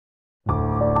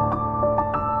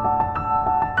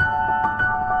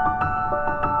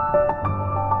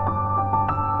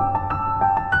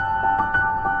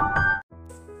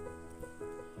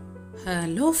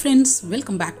Hello friends,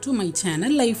 welcome back to my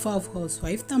channel Life of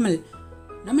Housewife Tamil.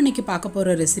 நம்ம இன்னைக்கு பார்க்க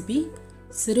போற ரெசிபி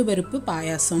சிறுபருப்பு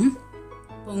பாயாசம்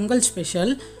பொங்கல்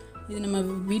ஸ்பெஷல். இது நம்ம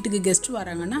வீட்டுக்கு கெஸ்ட்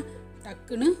வராங்கன்னா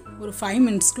டக்குன்னு ஒரு 5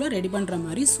 மினிட்ஸ்க்குள்ள ரெடி பண்ற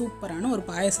மாதிரி சூப்பரான ஒரு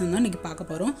பாயாசம் தான் இன்னைக்கு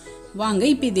பார்க்க போறோம். வாங்க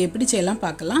இப்போ இது எப்படி செய்யலாம்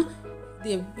பார்க்கலாம்.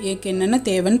 இதுக்கு என்னென்ன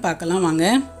தேவைன்னு பார்க்கலாம் வாங்க.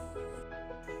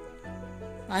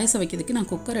 பாயாசம் வைக்கிறதுக்கு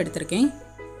நான் குக்கர் எடுத்துர்க்கேன்.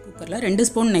 குக்கர்ல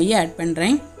 2 ஸ்பூன் நெய் ஆட்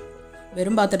பண்றேன்.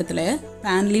 வெறும் பாத்திரத்தில்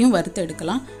பேன்லேயும் வறுத்து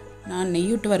எடுக்கலாம். நான் நெய்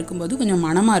விட்டு வறுக்கும்போது கொஞ்சம்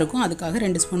மணமாக இருக்கும், அதுக்காக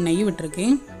 2 ஸ்பூன் நெய்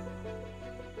விட்டுருக்கேன்.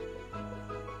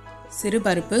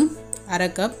 சிறுபருப்பு 1/2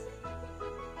 கப்,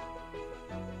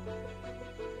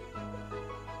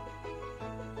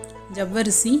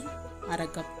 ஜவ்வரிசி 1/2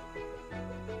 கப்,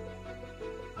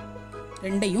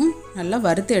 ரெண்டையும் நல்லா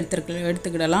வறுத்து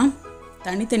எடுத்துக்கிடலாம்.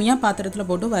 தனித்தனியாக பாத்திரத்தில்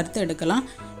போட்டு வறுத்து எடுக்கலாம்.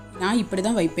 நான் இப்படி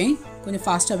தான் வைப்பேன், கொஞ்சம்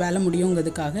ஃபாஸ்ட்டாக வேலை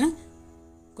முடியுங்கிறதுக்காக.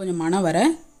 கொஞ்சம் மணம் வர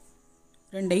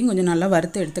ரெண்டையும் கொஞ்சம் நல்லா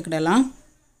வறுத்து எடுத்துக்கிடலாம்.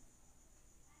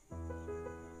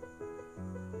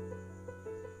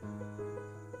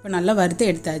 இப்போ நல்லா வறுத்து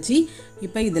எடுத்தாச்சு.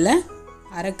 இப்போ இதில்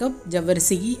 1/2 கப்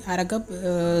ஜவ்வரிசிக்கு 1/2 கப்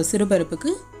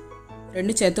சிறுபருப்புக்கு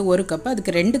 2 சேர்த்து 1 கப்,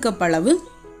 அதுக்கு 2 கப் அளவு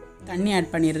தண்ணி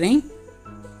ஆட் பண்ணிடுறேன்.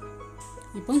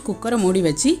 இப்போ குக்கரை மூடி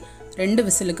வச்சு 2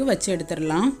 விசிலுக்கு வச்சு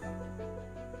எடுத்துடலாம்.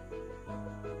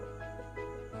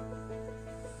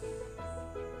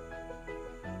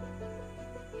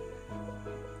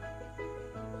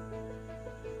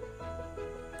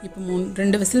 இப்போ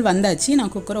 2 விசில் வந்தாச்சு.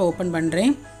 நான் குக்கரை ஓப்பன்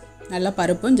பண்ணுறேன். நல்லா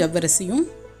பருப்பும் ஜவ்வரிசியும்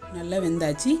நல்லா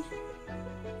வெந்தாச்சு.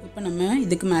 இப்போ நம்ம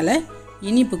இதுக்கு மேலே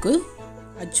இனிப்புக்கு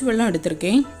அச்சு வெல்லம்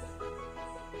எடுத்திருக்கேன்.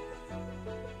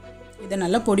 இதை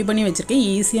நல்லா பொடி பண்ணி வச்சுருக்கேன்,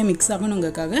 ஈஸியாக மிக்ஸ்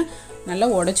ஆகணுங்கிறதுக்காக நல்லா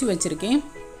உடச்சி வச்சுருக்கேன்.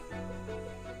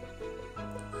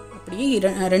 அப்படியே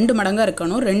 2 மடங்காக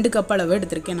இருக்கணும். 2 கப் அளவு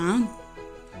எடுத்திருக்கேன் நான்.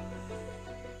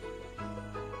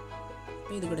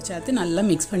 இப்போ இது கூட சேர்த்து நல்லா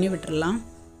மிக்ஸ் பண்ணி விட்டுடலாம்.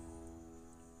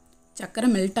 சக்கரை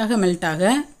மெல்ட் ஆக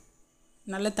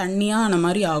நல்ல தண்ணியாக ஆன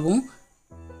மாதிரி ஆகும்.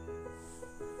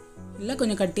 இல்லை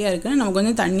கொஞ்சம் கட்டியாக இருக்குன்னா நம்ம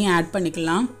கொஞ்சம் தண்ணி ஆட்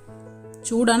பண்ணிக்கலாம்.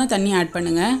 சூடான தண்ணி ஆட்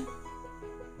பண்ணுங்க.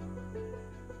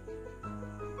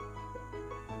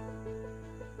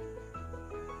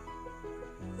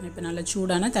 இப்போ நல்ல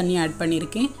சூடான தண்ணி ஆட்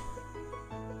பண்ணியிருக்கேன்.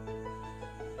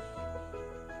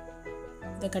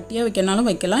 இதை கட்டியாக வைக்கனாலும்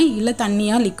வைக்கலாம், இல்லை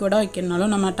தண்ணியாக லிக்விடாக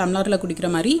வைக்கனாலும், நம்ம டம்ளரில் குடிக்கிற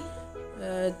மாதிரி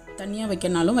தண்ணியாக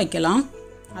வைக்கனாலும் வைக்கலாம்.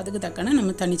 அதுக்கு தக்கன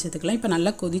நம்ம தண்ணி சேர்த்துக்கலாம். இப்போ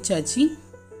நல்லா கொதிச்சாச்சு.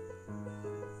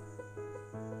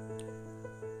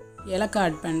 ஏலக்காய்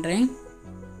ஆட் பண்ணுறேன்.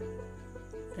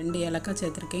 2 ஏலக்காய்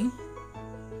சேர்த்துருக்கேன்.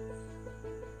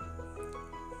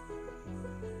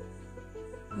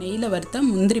 நெய்யில் வறுத்த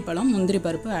முந்திரி பழம், முந்திரி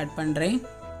பருப்பு ஆட் பண்ணுறேன்.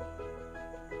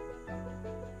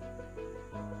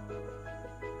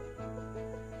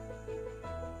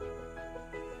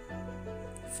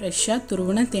 ஃப்ரெஷ்ஷாக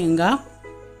துருவின தேங்காய்,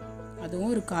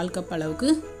 அதுவும் ஒரு 1/4 கப் அளவுக்கு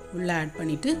உள்ளே ஆட்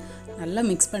பண்ணிவிட்டு நல்லா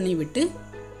மிக்ஸ் பண்ணி விட்டு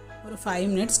ஒரு 5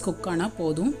 மினிட்ஸ் குக் ஆனால்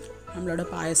போதும். நம்மளோட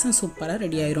பாயசம் சூப்பராக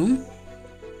ரெடி ஆயிரும்.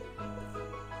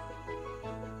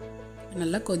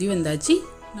 நல்லா கொதி வந்தாச்சு.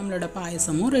 நம்மளோட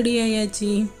பாயசமும் ரெடி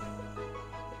ஆயாச்சு.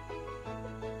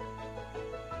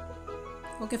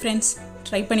 ஓகே ஃப்ரெண்ட்ஸ்,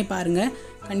 ட்ரை பண்ணி பாருங்கள்,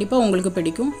 கண்டிப்பாக உங்களுக்கு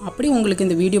பிடிக்கும். அப்படி உங்களுக்கு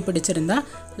இந்த வீடியோ பிடிச்சிருந்தா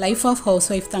லைஃப் ஆஃப்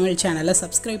ஹவுஸ்வைஃப் தமிழ் சேனலை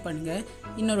சப்ஸ்கிரைப் பண்ணுங்கள்.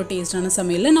 இன்னொரு டேஸ்டான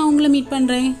சமையலில் நான் உங்களை மீட்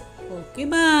பண்ணுறேன். Okay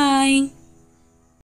bye.